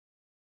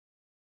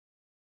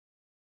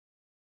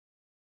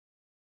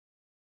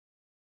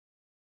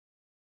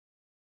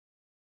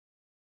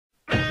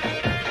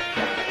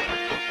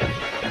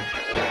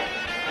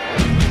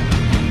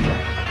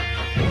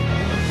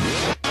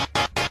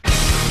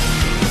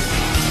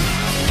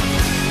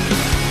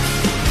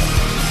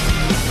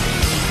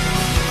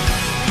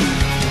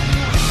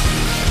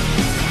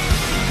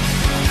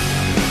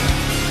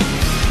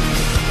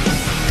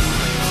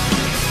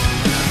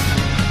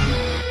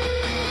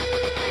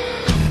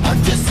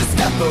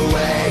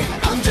away.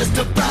 I'm just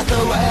a breath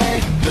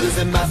away,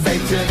 losing my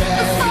faith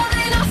today. I'm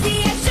falling off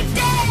the edge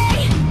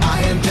today.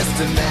 I am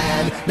just a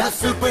man, not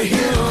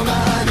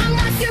superhuman. I'm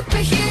not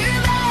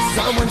superhuman.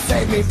 Someone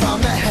save me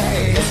from the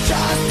hate. It's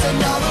just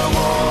another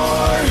war.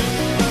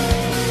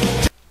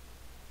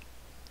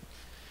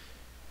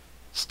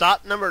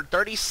 Stop number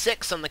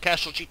 36 on the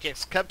Castrol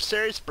GTX Cup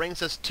Series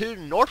brings us to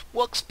North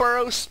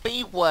Wilkesboro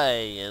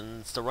Speedway,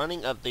 and it's the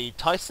running of the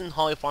Tyson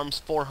Holly Farms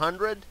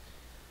 400,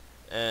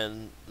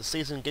 and the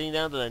season getting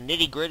down to the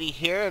nitty-gritty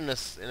here in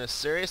this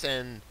series,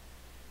 and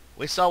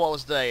we saw what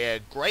was a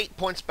great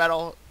points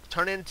battle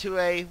turn into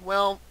a,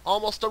 well,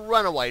 almost a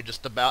runaway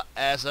just about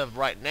as of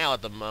right now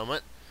at the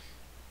moment.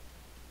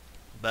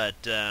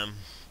 But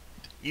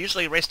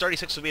usually race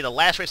 36 would be the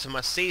last race of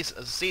my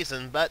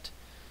season, but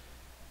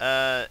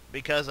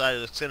because I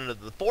extended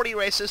to the 40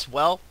 races,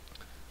 well,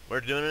 we're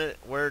going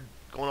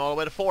all the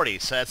way to 40,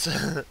 so that's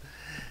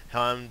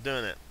how I'm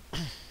doing it.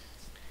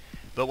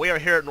 But we are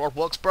here at North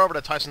Wilkesboro for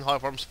the Tyson Holly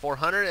Farms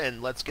 400,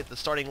 and let's get the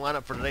starting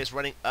lineup for today's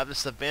running of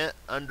this event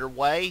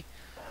underway.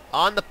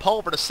 On the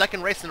pole for the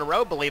second race in a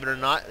row, believe it or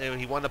not,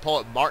 he won the pole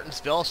at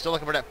Martinsville. Still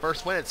looking for that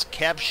first win. It's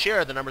Kev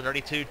Scheer, the number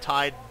 32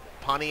 Tide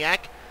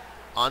Pontiac,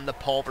 on the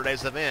pole for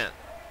today's event.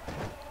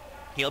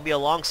 He'll be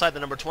alongside the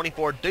number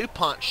 24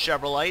 DuPont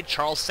Chevrolet,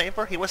 Charles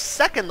Sanford. He was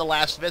second the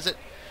last visit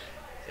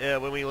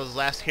when we was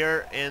last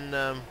here in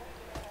the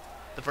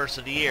first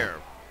of the year.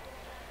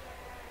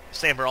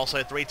 Sanford also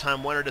a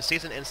three-time winner this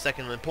season and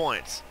second in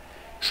points.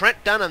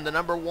 Trent Dunham, the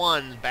number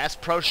 1 Bass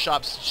Pro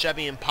Shops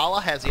Chevy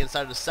Impala, has the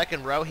inside of the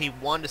second row. He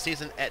won the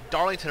season at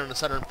Darlington on the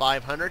Southern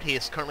 500. He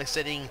is currently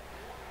sitting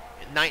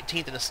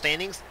 19th in the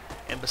standings.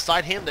 And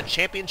beside him, the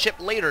championship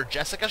leader,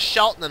 Jessica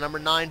Shelton, the number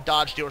 9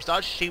 Dodge Dealers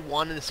Dodge. She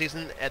won in the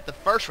season at the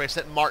first race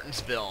at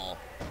Martinsville.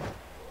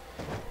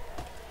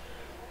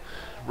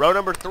 Row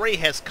number 3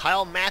 has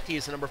Kyle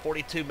Matthews, the number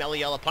 42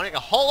 Meliella Pontiac, a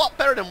whole lot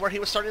better than where he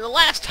was starting the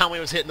last time he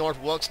was hit North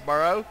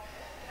Wilkesboro.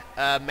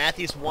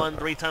 Matthews won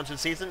 3 times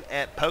this season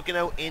at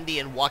Pocono, Indy,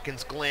 and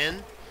Watkins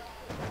Glen,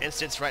 and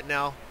sits right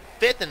now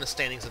 5th in the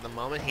standings at the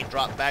moment. He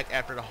dropped back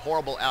after the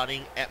horrible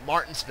outing at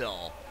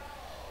Martinsville.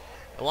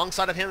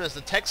 Alongside of him is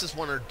the Texas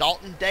winner,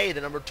 Dalton Day,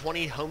 the number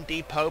 20 Home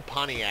Depot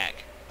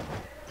Pontiac.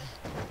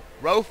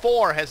 Row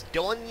 4 has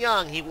Dylan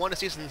Young. He won the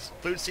season's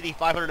Food City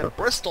 500 at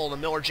Bristol, the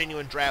Miller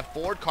Genuine Draft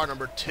Ford, car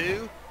number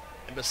 2.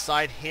 And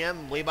beside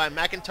him, Levi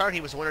McIntyre.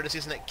 He was winner this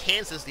season at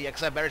Kansas, the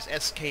XI Batteries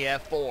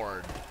SKF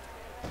Ford.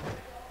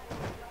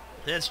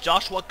 Then it's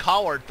Joshua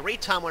Collard,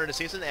 3-time winner this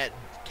season at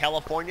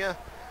California,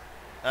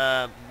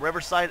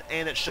 Riverside,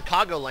 and at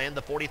Chicagoland,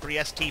 the 43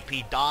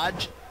 STP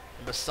Dodge.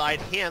 And beside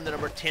him, the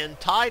number 10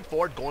 Tide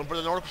Ford, going for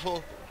the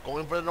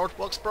North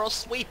Wilkesboro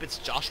sweep. It's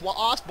Joshua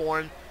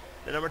Osborne,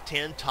 the number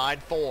 10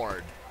 Tide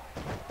Ford.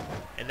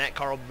 And that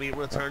car will be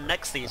returned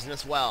next season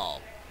as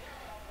well.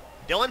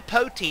 Dylan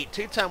Poteet,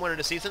 2-time winner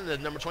this season, the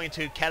number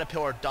 22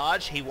 Caterpillar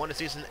Dodge. He won the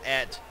season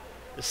at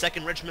the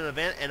second Richmond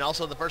event and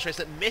also the first race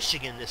at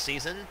Michigan this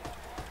season.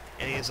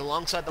 And he is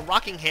alongside the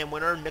Rockingham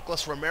winner,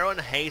 Nicholas Romero, and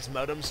Hayes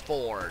Modems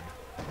Ford.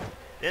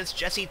 Then it's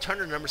Jesse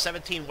Turner, number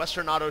 17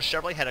 Western Auto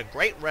Chevrolet. Had a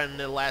great run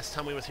the last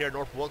time we was here at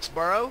North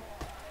Wilkesboro.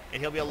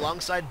 And he'll be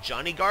alongside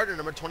Johnny Gardner,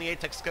 number 28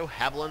 Texaco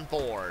Haviland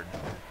Ford.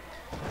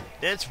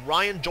 Then it's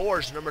Ryan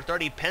George, number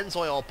 30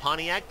 Pennzoil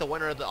Pontiac, the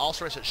winner of the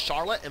All-Star race at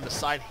Charlotte. And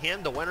beside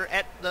him, the winner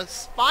at the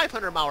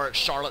 500-miler at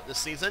Charlotte this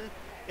season,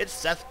 it's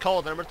Seth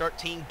Cole, the number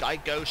 13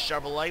 Geico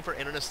Chevrolet for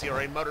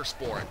NNSCRA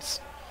Motorsports.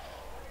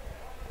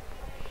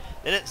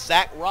 Then it's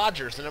Zach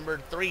Rogers, the number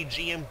 3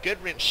 GM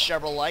Goodwrench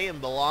Chevrolet,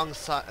 and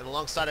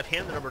alongside of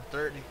him, the number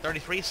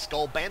 33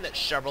 Skull Bandit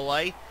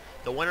Chevrolet.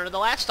 The winner of the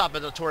last stop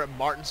of the tour at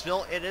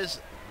Martinsville, it is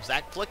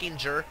Zach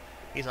Flickinger.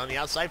 He's on the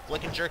outside.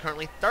 Flickinger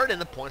currently 3rd in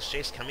the points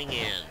chase coming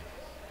in.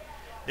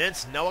 Then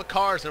it's Noah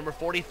Cars, number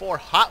 44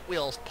 Hot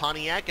Wheels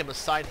Pontiac, and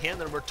beside him,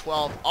 the number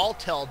 12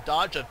 Alltel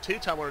Dodge, of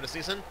 2-time winner this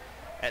season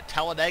at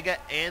Talladega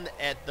and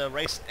at the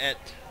race at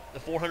the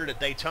 400 at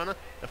Daytona,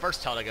 the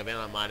first Talladega event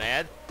I might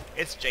add.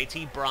 It's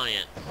JT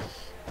Bryant.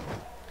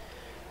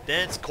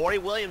 Then it's Corey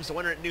Williams, the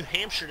winner at New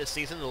Hampshire this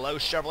season, the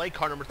Lowe's Chevrolet,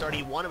 car number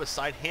 31, and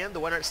beside him, the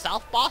winner at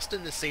South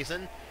Boston this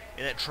season,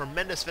 and a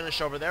tremendous finish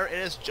over there, it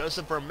is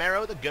Joseph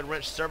Romero, the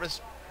Goodwrench Service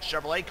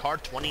Chevrolet, car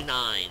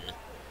 29.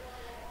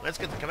 Let's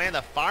get the command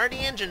to fire the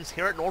engines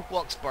here at North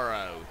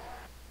Wilkesboro.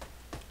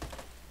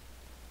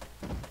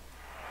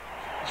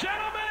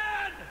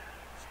 Gentlemen,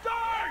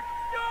 start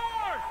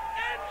your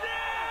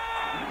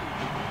engine!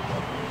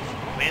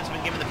 Command's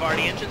been given the fire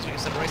the engines. We can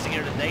start racing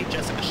here today.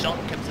 Jessica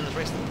Shelton comes in as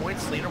race the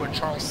points leader with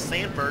Charles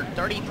Sanford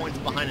 30 points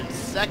behind in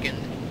second.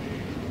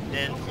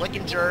 Then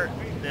Flickinger,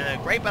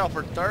 great battle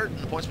for third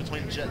in the points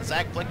between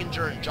Zach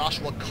Flickinger and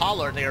Joshua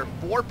Collard. They are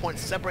 4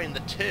 points separating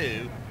the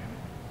two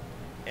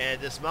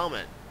at this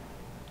moment.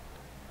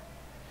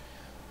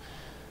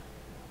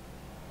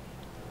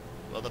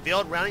 Well, the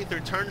field rounding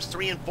through turns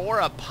 3 and 4,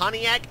 a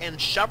Pontiac and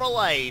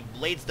Chevrolet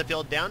leads the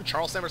field down.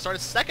 Charles Sanford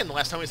started second the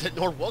last time he was at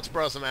North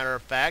Wilkesboro, as a matter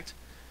of fact.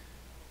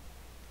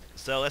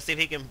 So let's see if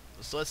he can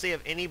So let's see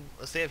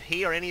if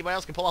he or anybody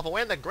else can pull off a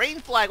win. The green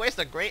flag waits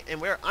the green,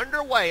 and we're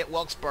underway at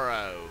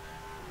Wilkesboro.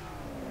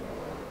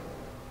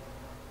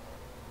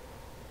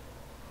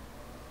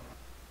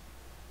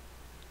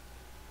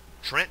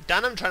 Trent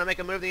Dunham trying to make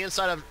a move to the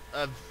inside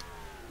of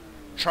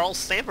Charles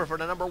Sanford for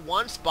the number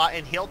 1 spot,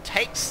 and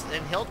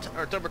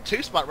or number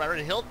 2 spot rather,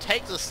 and he'll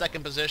take the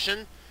 2nd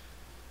position.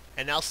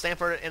 And now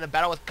Sanford in a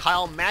battle with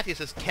Kyle Matthews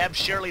as Kev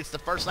Shear leads the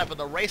first lap of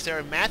the race there,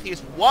 and Matthews,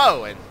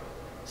 whoa, and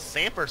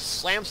Sanford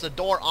slams the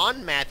door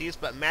on Matthews,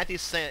 but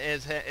Matthews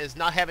is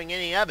not having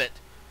any of it.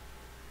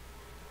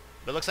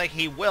 But it looks like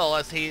he will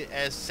as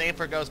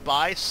Sanford goes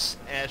by,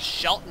 as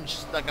Shelton's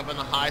stuck up on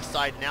the high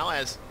side now,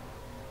 as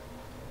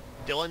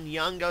Dylan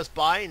Young goes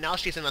by. Now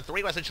she's in a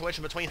 3-way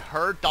situation between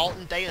her,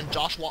 Dalton Day, and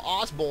Joshua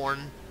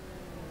Osborne.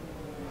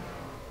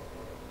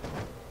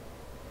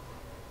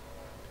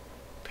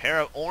 Pair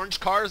of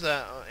orange cars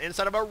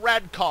inside of a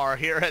red car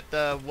here at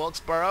the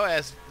Wilkesboro,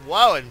 as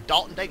whoa, and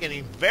Dalton Day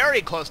getting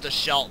very close to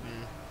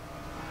Shelton.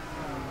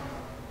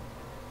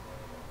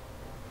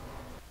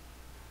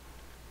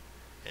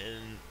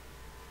 And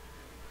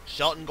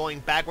Shelton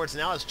going backwards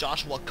now as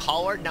Joshua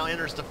Collard now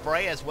enters the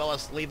fray, as well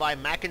as Levi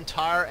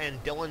McIntyre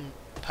and Dylan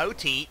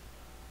Poteet.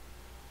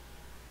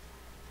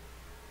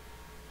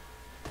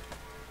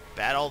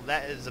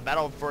 That is a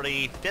battle for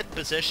the 5th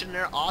position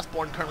there.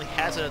 Osborne currently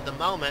has it at the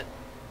moment.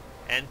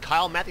 And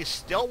Kyle Matthews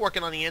still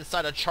working on the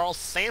inside of Charles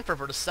Sanford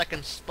for the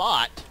 2nd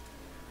spot.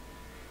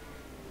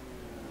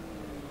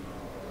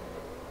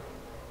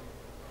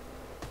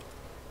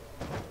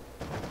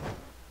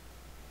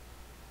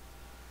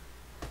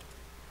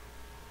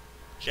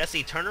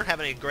 Jesse Turner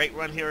having a great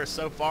run here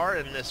so far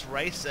in this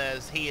race,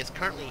 as he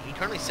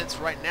currently sits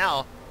right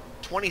now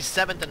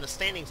 27th in the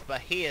standings,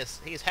 but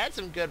he's had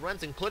some good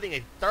runs, including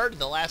a third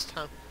the last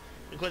time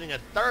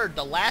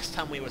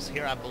we was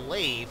here, I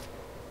believe,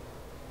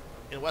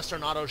 in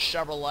Western Auto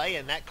Chevrolet,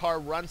 and that car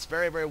runs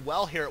very, very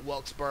well here at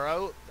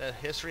Wilkesboro. The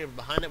history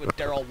behind it with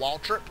Darrell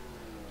Waltrip,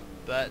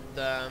 but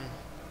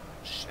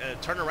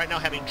Turner right now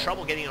having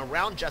trouble getting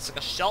around Jessica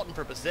Shelton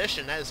for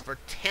position. That is for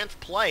 10th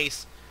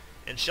place,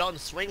 and Shelton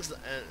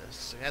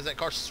has that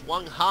car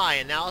swung high,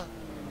 and now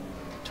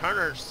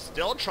Turner's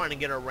still trying to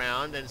get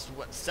around, and it's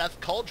what Seth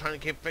Cole trying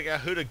to figure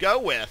out who to go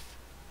with.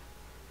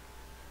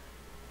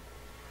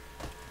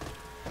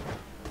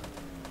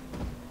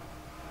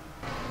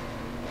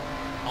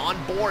 On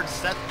board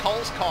Seth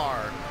Cole's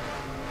car.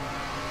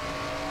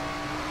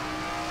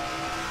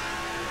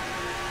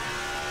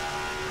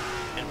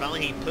 And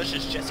finally he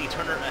pushes Jesse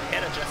Turner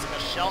ahead of Jessica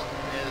Shelton,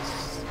 as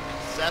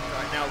Seth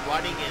right now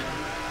riding in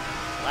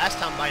last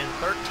time by in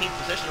 13th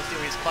position. Let's see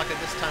where he's clocking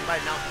this time by.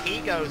 Now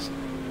he goes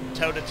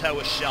toe-to-toe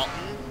with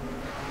Shelton.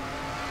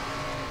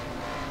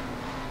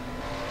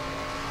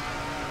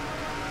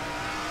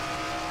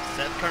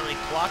 Seth currently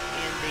clocked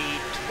in the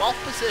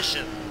 12th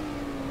position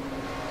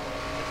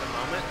at the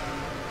moment.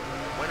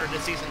 Winner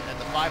this season at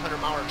the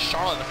 500-miler in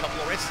Charlotte a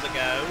couple of races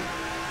ago.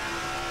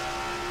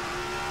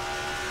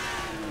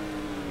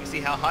 You see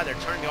how high they're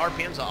turning the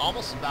RPMs,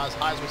 almost about as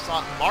high as we saw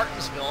at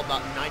Martinsville,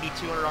 about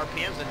 9,200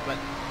 RPMs, but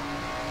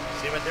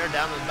see right there,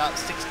 down to about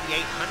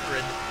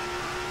 6,800.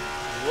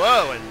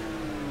 Whoa,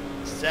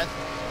 and Seth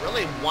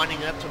really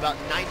winding up to about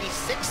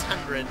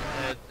 9,600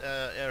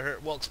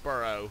 at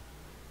Wilkesboro.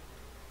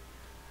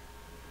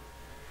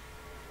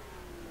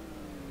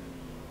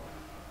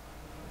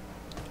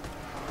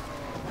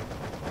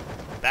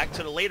 Back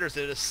to the leaders.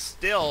 It is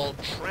still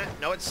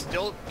Trent. No, it's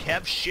still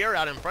Kev Shear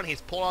out in front.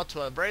 He's pulled out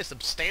to a very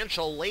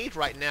substantial lead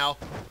right now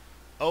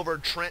over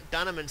Trent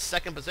Dunham in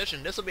 2nd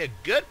position. This will be a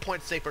good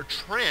point save for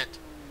Trent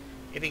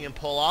if he can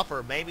pull off,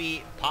 or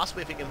maybe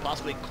possibly if he can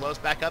possibly close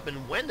back up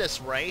and win this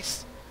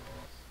race.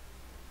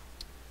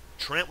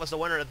 Trent was the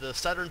winner of the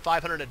Southern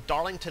 500 at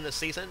Darlington this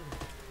season.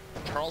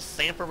 Charles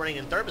Sanford running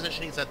in 3rd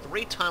position. He's a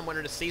 3-time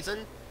winner this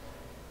season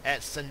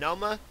at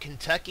Sonoma,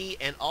 Kentucky,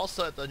 and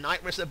also at the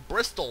night race at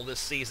Bristol this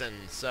season.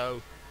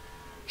 So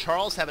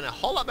Charles having a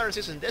whole lot better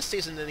season this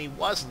season than he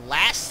was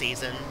last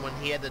season when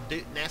he had the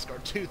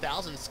NASCAR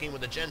 2000 scheme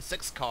with the Gen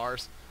 6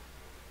 cars.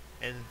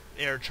 And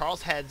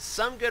Charles had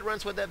some good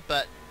runs with it,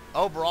 but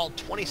overall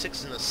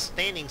 26 in the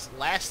standings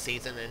last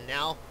season, and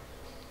now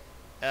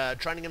trying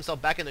to get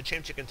himself back in the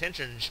championship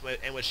contention.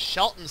 And with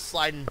Shelton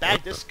sliding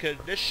back, this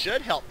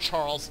should help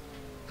Charles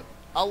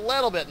a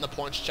little bit in the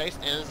points chase,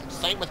 and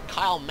same with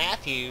Kyle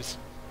Matthews,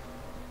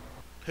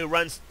 who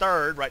runs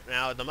 3rd right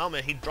now at the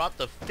moment. He dropped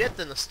to 5th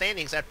in the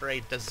standings after a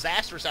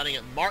disastrous outing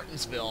at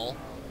Martinsville.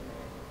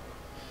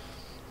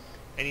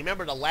 And you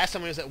remember the last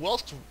time he was at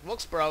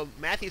Wilkesboro,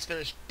 Matthews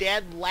finished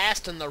dead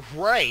last in the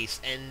race.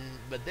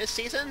 But this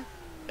season,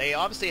 they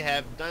obviously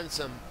have done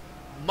some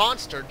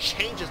monster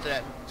changes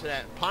to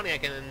that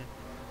Pontiac, and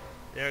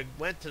they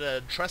went to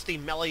the trusty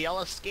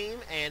Meliella scheme,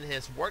 and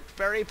has worked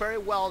very, very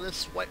well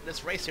this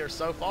race here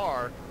so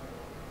far.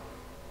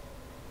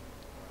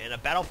 And a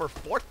battle for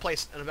 4th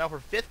place and a battle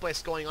for 5th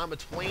place going on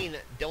between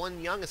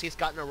Dylan Young, as he's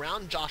gotten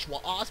around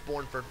Joshua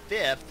Osborne for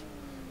 5th.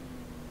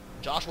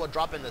 Joshua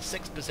dropping the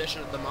 6th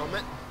position at the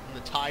moment in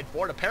the tied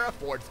Ford. A pair of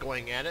Fords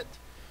going at it.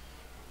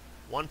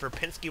 one for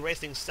Penske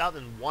Racing South,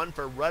 and one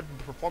for Rudd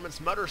Performance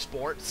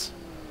Motorsports.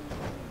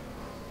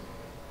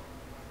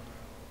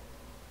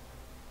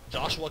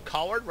 Joshua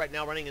Collard right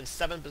now running in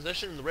 7th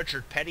position in the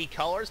Richard Petty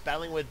colors,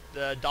 battling with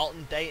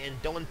Dalton Day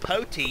and Dylan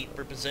Poteet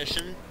for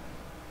position.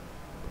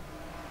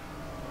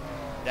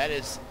 That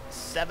is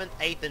 7th,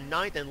 8th, and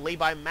 9th, and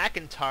Levi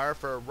McIntyre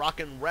for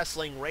Rockin'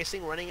 Wrestling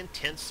Racing running in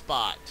 10th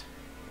spot.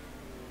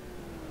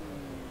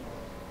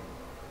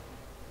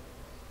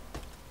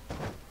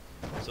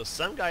 So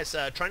some guys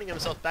trying to get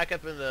himself back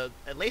up in the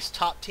at least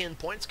top 10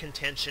 points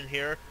contention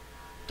here.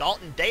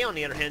 Dalton Day, on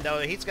the other hand, though,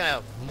 he's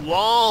got a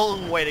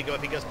long way to go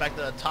if he goes back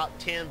to the top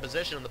 10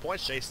 position in the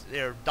points chase.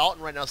 There,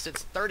 Dalton right now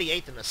sits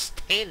 38th in the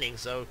standing,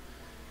 so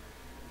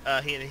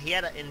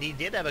he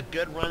did have a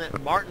good run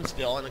at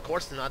Martinsville, and of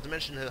course, not to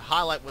mention his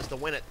highlight was the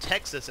win at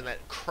Texas and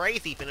that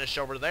crazy finish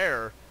over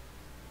there.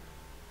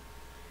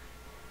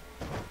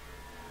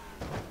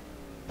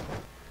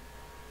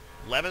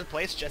 11th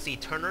place, Jesse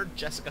Turner.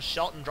 Jessica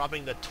Shelton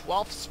dropping the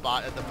 12th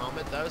spot at the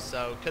moment, though,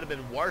 so could have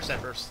been worse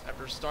after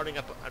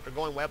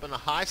going way up on the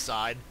high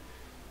side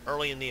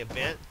early in the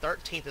event.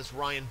 13th is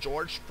Ryan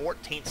George.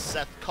 14th,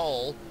 Seth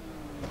Cole.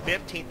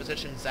 15th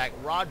position, Zach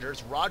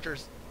Rogers.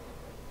 Rogers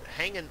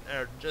hanging,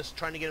 just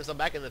trying to get himself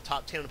back in the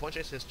top 10 in the point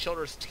chase. His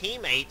Childers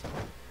teammate,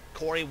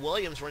 Corey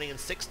Williams, running in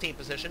 16th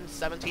position.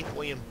 17th,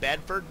 William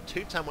Bedford,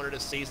 two-time winner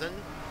this season.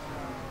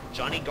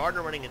 Johnny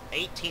Gardner running in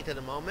 18th at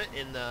the moment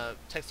in the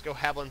Texaco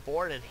Haviland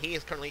Ford, and he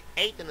is currently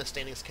 8th in the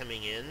standings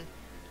coming in.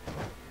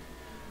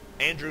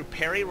 Andrew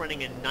Perry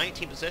running in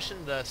 19th position,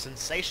 the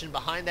sensation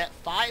behind that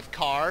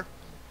 5-car.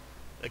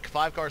 The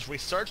 5-car's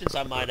resurgence,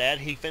 I might add.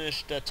 He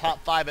finished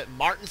top 5 at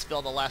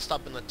Martinsville, the last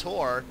stop in the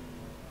tour.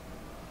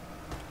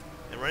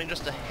 And running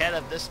just ahead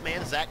of this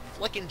man, Zach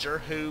Flickinger,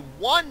 who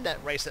won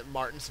that race at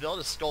Martinsville,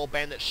 the Skull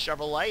Bandit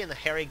Chevrolet in the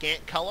Harry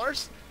Gant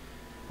colors.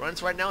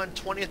 Runs right now in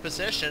 20th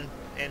position,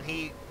 and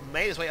he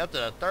made his way up to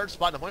the 3rd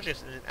spot in the point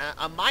chase. And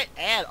I might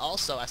add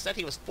also, I said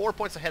he was 4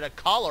 points ahead of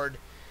Collard.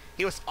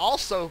 He was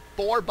also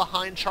 4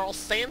 behind Charles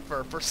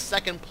Sanford for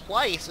 2nd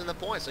place in the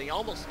points. So he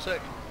almost took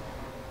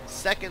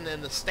 2nd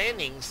in the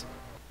standings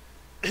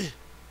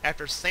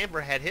after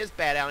Sanford had his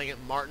bad outing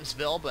at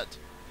Martinsville. But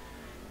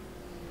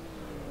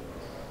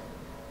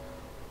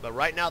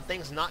right now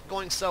things not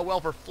going so well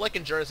for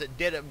Flickinger as it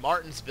did at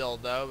Martinsville,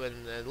 though.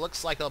 And it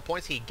looks like the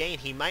points he gained,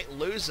 he might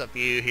lose a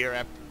few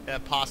here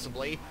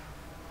possibly.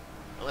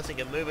 Unless he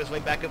can move his way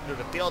back up through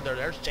the field there.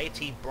 There's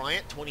JT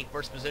Bryant,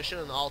 21st position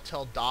in the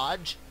Altel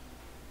Dodge.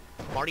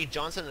 Marty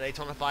Johnson, the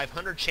Daytona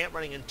 500 champ,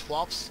 running in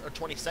 12th or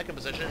 22nd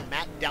position.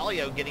 Matt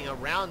Dalio getting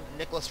around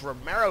Nicholas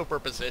Romero for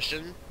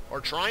position, or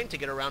trying to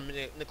get around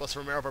Nicholas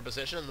Romero for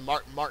position in the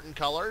Mark Martin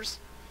colors.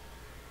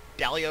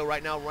 Dalio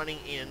right now running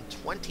in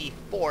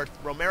 24th.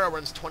 Romero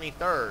runs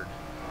 23rd.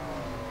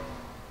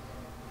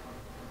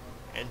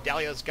 And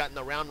Dalio's gotten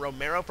around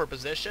Romero for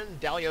position.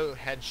 Dalio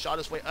had shot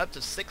his way up to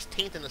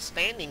 16th in the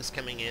standings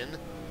coming in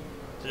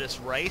to this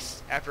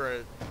race after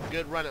a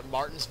good run at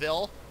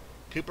Martinsville.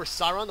 Cooper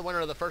Saron, the winner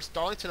of the first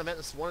Darlington event,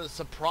 is one of the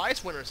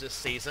surprise winners this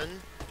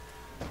season.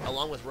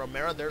 Along with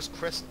Romero, there's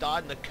Chris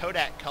Dodd in the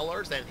Kodak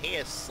colors, and he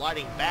is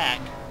sliding back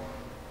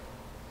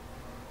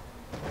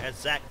as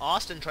Zach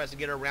Austin tries to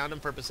get around him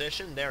for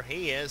position. There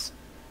he is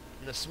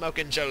in the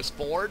Smokin' Joe's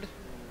Ford.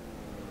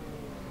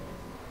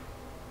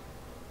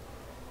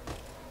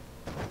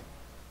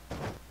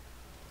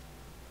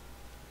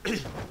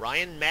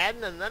 Ryan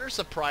Madden, another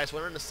surprise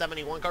winner in the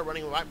 71 car,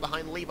 running right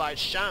behind Levi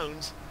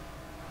Shones.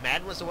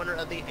 Madden was the winner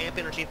of the Amp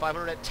Energy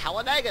 500 at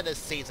Talladega this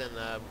season,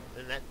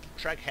 and that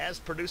track has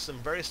produced some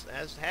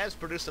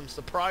produced some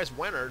surprise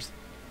winners,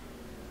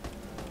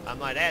 I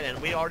might add.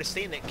 And we already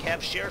seen that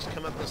Kev Shears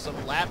come up with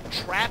some lap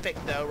traffic,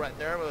 though, right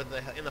there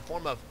in the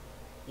form of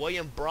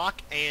William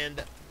Brock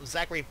and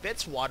Zachary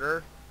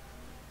Fitzwater.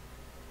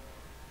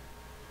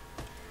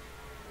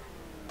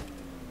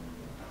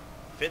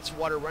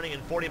 Fitzwater running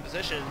in 40th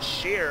position.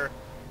 Shear,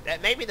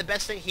 that may be the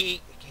best thing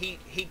he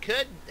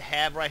could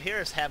have right here,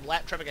 is have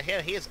lap traffic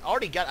ahead. He has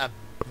already got a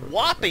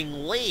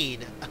whopping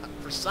lead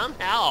for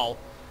somehow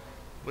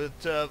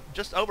with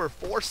just over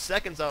 4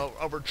 seconds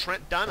over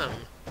Trent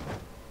Dunham.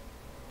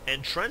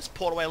 And Trent's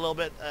pulled away a little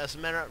bit, as a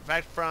matter of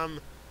fact, from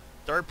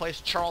 3rd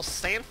place Charles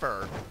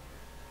Sanford.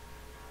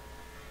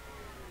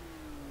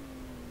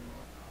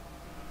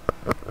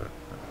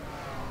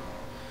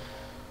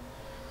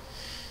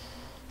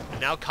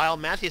 Now Kyle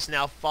Matthews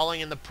now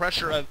falling in the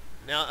pressure of,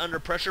 now under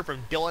pressure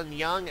from Dylan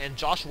Young and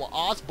Joshua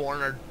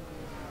Osborne are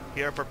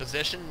here for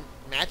position.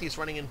 Matthews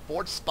running in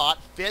 4th spot.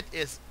 5th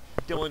is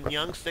Dylan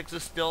Young. 6th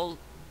is still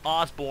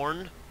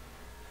Osborne.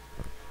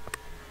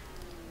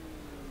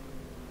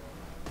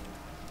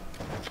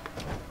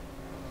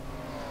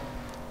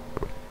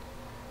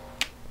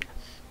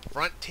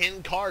 Front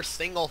 10 cars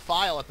single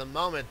file at the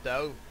moment,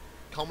 though,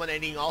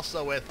 culminating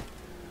also with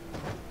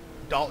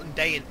Dalton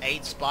Day in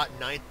 8th spot,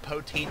 9th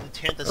Poteet, and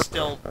 10th is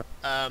still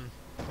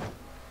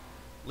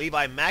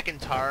Levi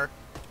McIntyre.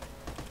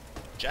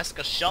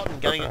 Jessica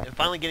Shelton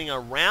finally getting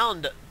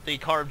around the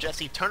car of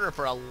Jesse Turner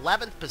for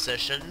 11th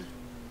position.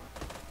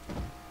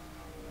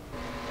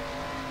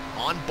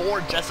 on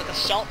board Jessica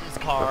Shelton's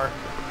car.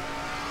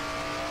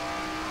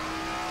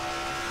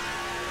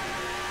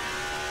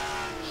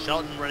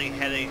 Shelton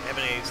having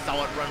a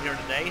solid run here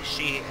today.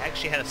 She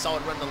actually had a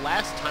solid run the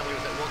last time we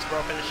was at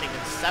Wilkesboro, finishing in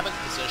 7th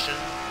position.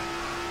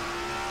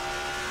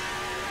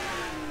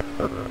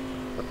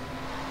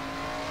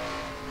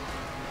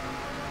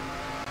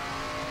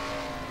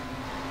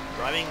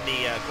 Driving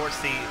of course,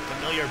 the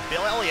familiar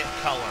Bill Elliott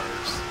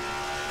colors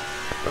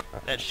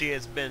that she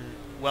has been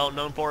well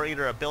known for,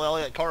 either a Bill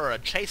Elliott car or a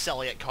Chase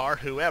Elliott car,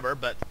 whoever,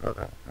 but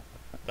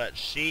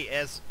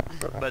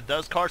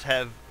those cars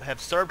have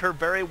served her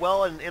very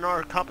well in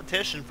our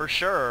competition for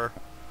sure.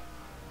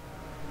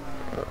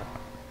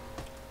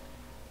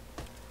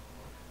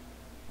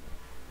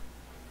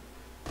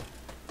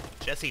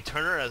 Jesse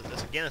Turner, as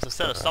I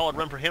said, a solid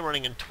run for him,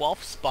 running in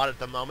 12th spot at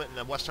the moment in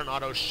the Western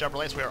Auto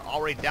Chevrolets. We are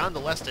already down to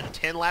less than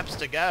 10 laps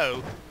to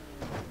go.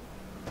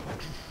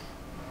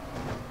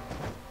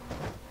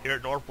 Here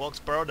at North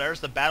Wilkesboro, there's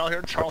the battle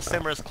here. Charles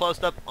Simmer is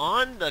closed up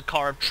on the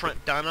car of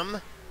Trent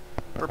Dunham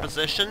for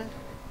position.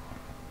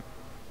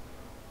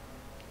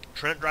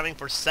 Trent driving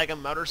for Sega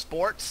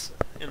Motorsports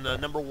in the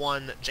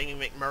 #1 Jamie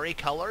McMurray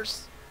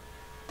colors.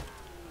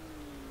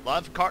 A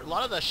lot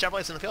of the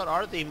Chevrolets in the field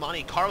are the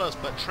Monte Carlos,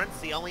 but Trent's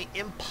the only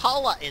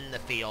Impala in the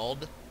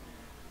field.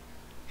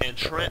 And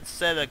Trent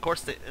said, of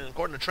course,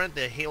 according to Trent,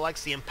 that he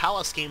likes the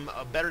Impala scheme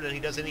better than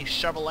he does any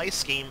Chevrolet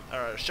scheme,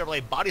 or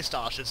Chevrolet body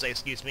style, I should say,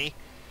 excuse me.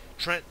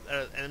 Trent,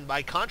 and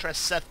by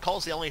contrast, Seth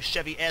Cole's the only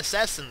Chevy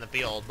SS in the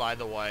field, by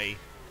the way.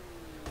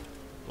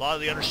 A lot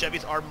of the other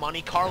Chevys are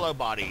Monte Carlo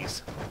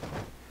bodies.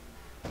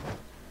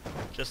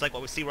 Just like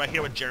what we see right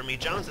here with Jeremy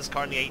Jones, this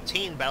car in the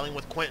 18, battling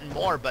with Quentin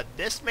Moore. But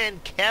this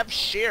man, Kev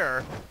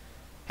Shearer,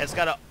 has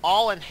got it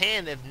all in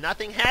hand if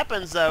nothing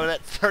happens, though,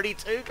 that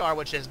 32 car,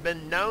 which has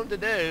been known to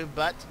do.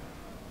 But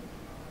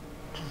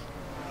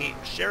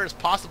Shearer is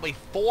possibly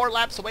 4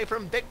 laps away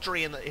from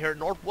victory here at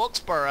North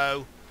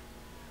Wilkesboro.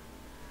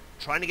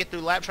 Trying to get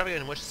through lap traffic,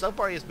 in which so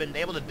far he has been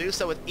able to do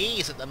so with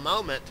ease at the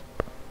moment.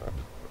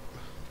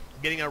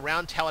 Getting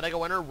around Talladega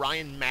winner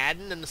Ryan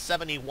Madden in the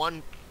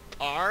 71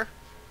 car.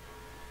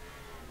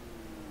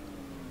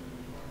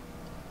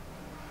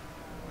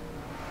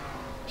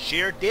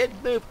 Shearer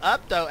did move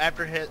up, though,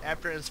 after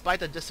in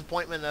spite of the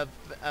disappointment of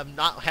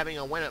not having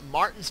a win at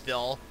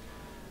Martinsville.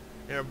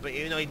 But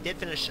even though he did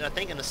finish, I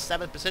think, in the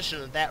 7th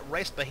position in that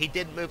race, but he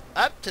did move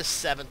up to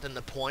 7th in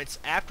the points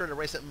after the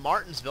race at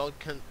Martinsville,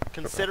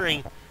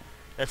 considering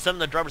that some of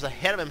the drivers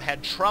ahead of him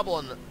had trouble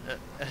in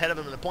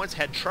the points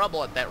had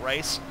trouble at that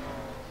race.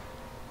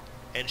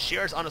 And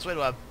Shearer's on his way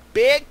to a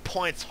big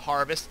points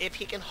harvest if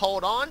he can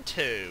hold on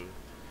to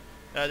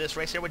this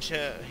race here, which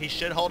he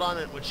should hold on,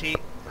 which he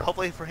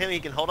hopefully for him he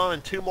can hold on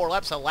in 2 more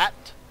laps, a lap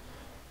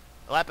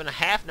and a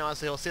half now,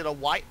 as he'll see the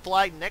white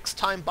flag next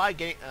time by,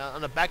 getting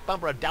on the back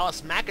bumper of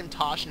Dallas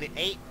McIntosh in the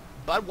 8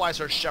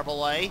 Budweiser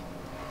Chevrolet.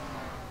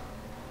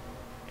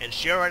 And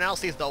Shearer now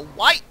sees the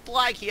white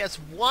flag. He has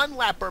 1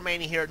 lap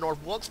remaining here at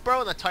North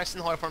Wilkesboro in the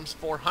Tyson Holly Farms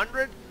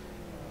 400.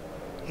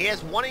 He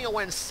is wanting a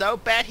win so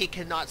bad he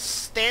cannot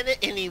stand it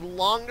any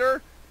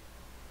longer.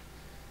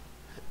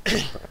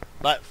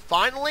 But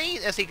finally,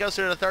 as he goes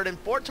through the 3rd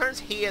and 4th turns,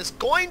 he is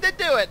going to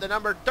do it. The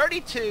number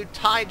 32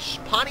 Tide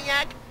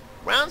Pontiac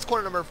rounds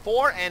corner number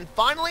 4, and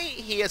finally,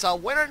 he is a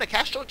winner in the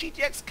Castrol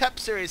GTX Cup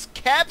Series.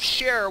 Kev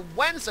Shearer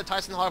wins the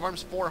Tyson Holly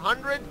Farms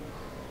 400.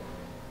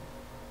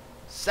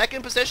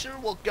 2nd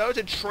position will go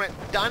to Trent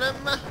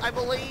Dunham, I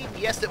believe.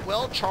 Yes, it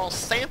will. Charles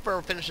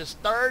Sanford finishes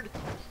 3rd.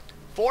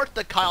 4th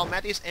to Kyle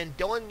Matthews, and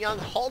Dylan Young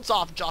holds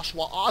off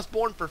Joshua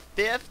Osborne for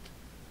 5th.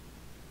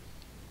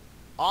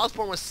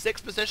 Osborne was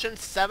 6th position.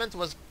 7th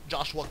was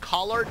Joshua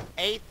Collard.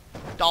 8th,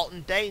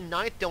 Dalton Day.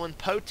 9th, Dylan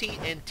Potey.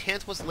 And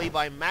 10th was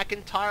Levi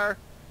McIntyre.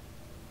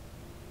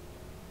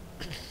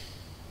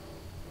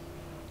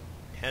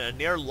 And a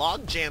near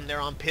log jam there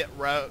on pit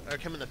road, or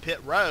coming to pit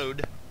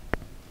road.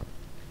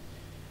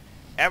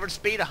 Average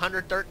speed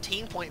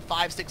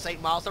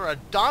 113.568 miles per hour. A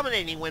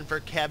dominating win for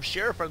Kev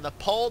Shearer from the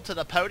pole to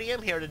the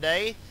podium here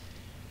today.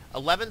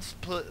 11th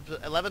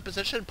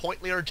position,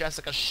 point leader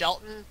Jessica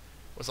Shelton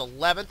was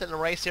 11th in the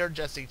race here.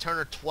 Jesse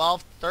Turner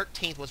 12th.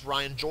 13th was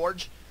Ryan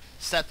George.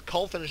 Seth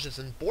Cole finishes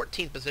in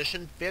 14th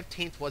position.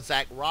 15th was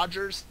Zach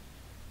Rogers.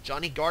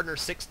 Johnny Gardner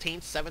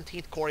 16th.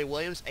 17th Corey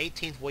Williams.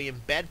 18th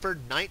William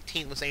Bedford.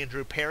 19th was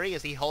Andrew Perry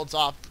as he holds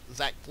off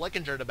Zach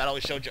Flickinger, the battle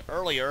we showed you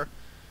earlier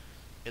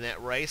in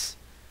that race.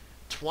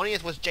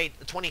 20th was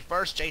 21st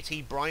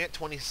JT Bryant.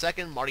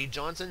 22nd Marty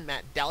Johnson.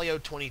 Matt Dalio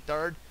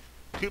 23rd.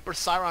 Cooper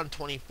Cyron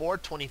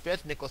 24th.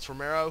 25th Nicholas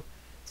Romero.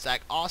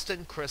 Zach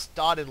Austin, Chris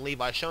Dodd, and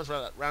Levi Jones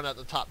round out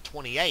the top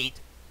 28.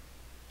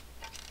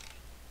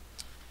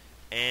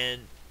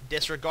 And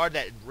disregard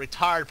that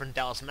retired from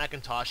Dallas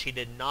McIntosh. He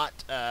did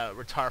not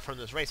retire from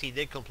this race. He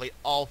did complete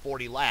all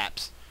 40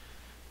 laps.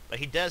 But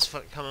he does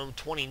come in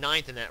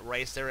 29th in that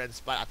race. They're in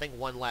spot, I think,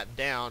 1 lap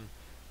down.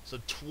 So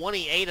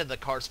 28 of the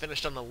cars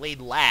finished on the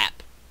lead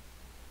lap.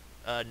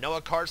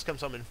 Noah Cars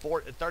comes home in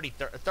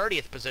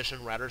 30th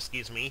position, rather,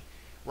 excuse me.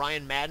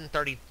 Ryan Madden,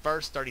 31st.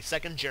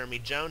 32nd, Jeremy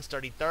Jones.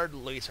 33rd,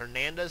 Luis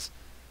Hernandez.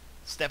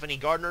 Stephanie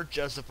Gardner,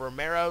 Joseph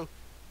Romero,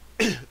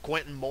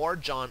 Quentin Moore,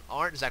 John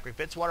Arndt, Zachary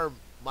Fitzwater,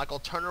 Michael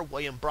Turner,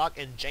 William Brock,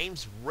 and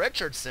James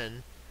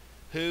Richardson,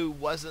 who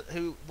was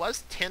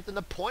 10th in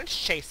the points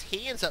chase.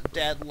 He ends up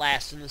dead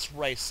last in this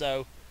race.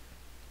 So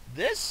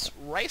this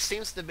race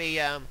seems to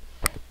be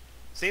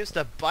seems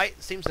to bite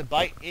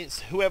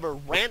whoever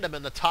random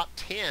in the top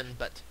 10,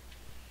 but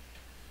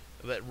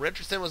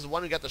Richardson was the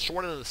one who got the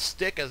short end of the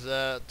stick as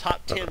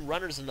top 10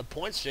 runners in the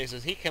points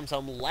chases. He comes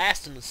home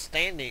last in the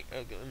standing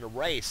in the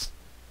race,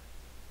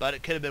 but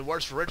it could have been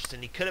worse for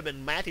Richardson. He could have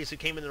been Matthews, who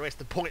came in the race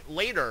the point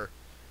later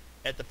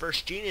at the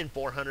first Union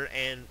 400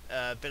 and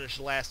finished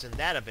last in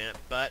that event.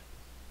 But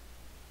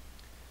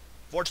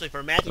fortunately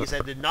for Matthews,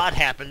 that did not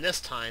happen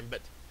this time.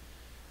 But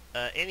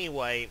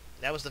anyway,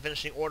 that was the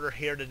finishing order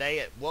here today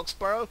at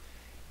Wilkesboro,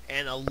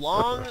 and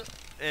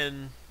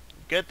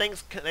good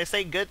things, they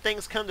say good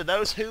things come to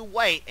those who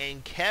wait,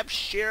 and Kev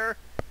Shearer,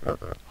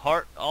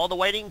 all the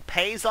waiting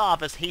pays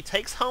off as he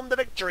takes home the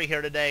victory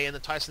here today in the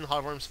Tyson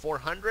Holly Farms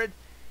 400.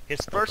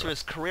 His first of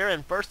his career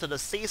and first of the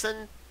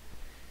season.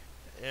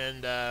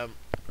 And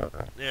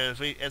as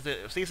the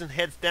season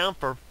heads down,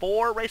 for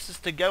 4 races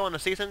to go in the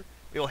season,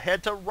 we will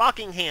head to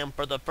Rockingham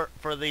for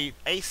the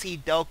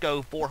AC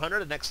Delco 400,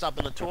 the next stop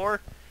on the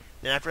tour.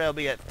 Then after that, will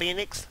be at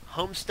Phoenix,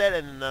 Homestead,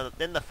 and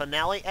then the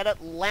finale at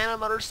Atlanta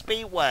Motor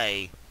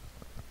Speedway.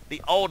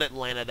 The old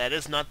Atlanta, that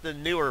is, not the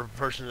newer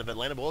version of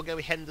Atlanta, but we're going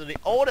to be heading to the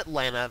old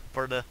Atlanta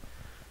for the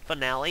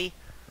finale.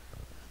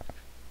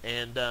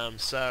 And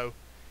so,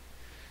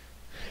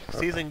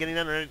 season getting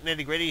under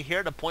nitty gritty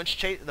here. The point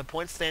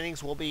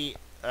standings will be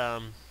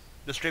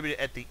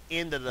distributed at the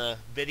end of the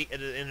video. At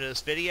the end of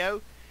this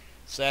video.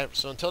 So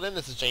until then,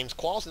 this is James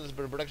Qualls, and this has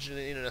been a production of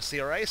the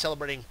NNSCRA,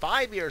 celebrating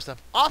 5 years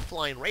of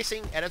offline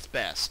racing at its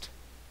best.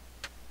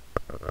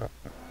 Greg,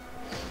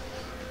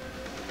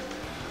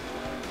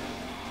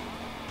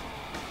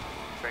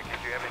 did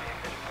you have any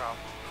ignition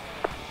problems?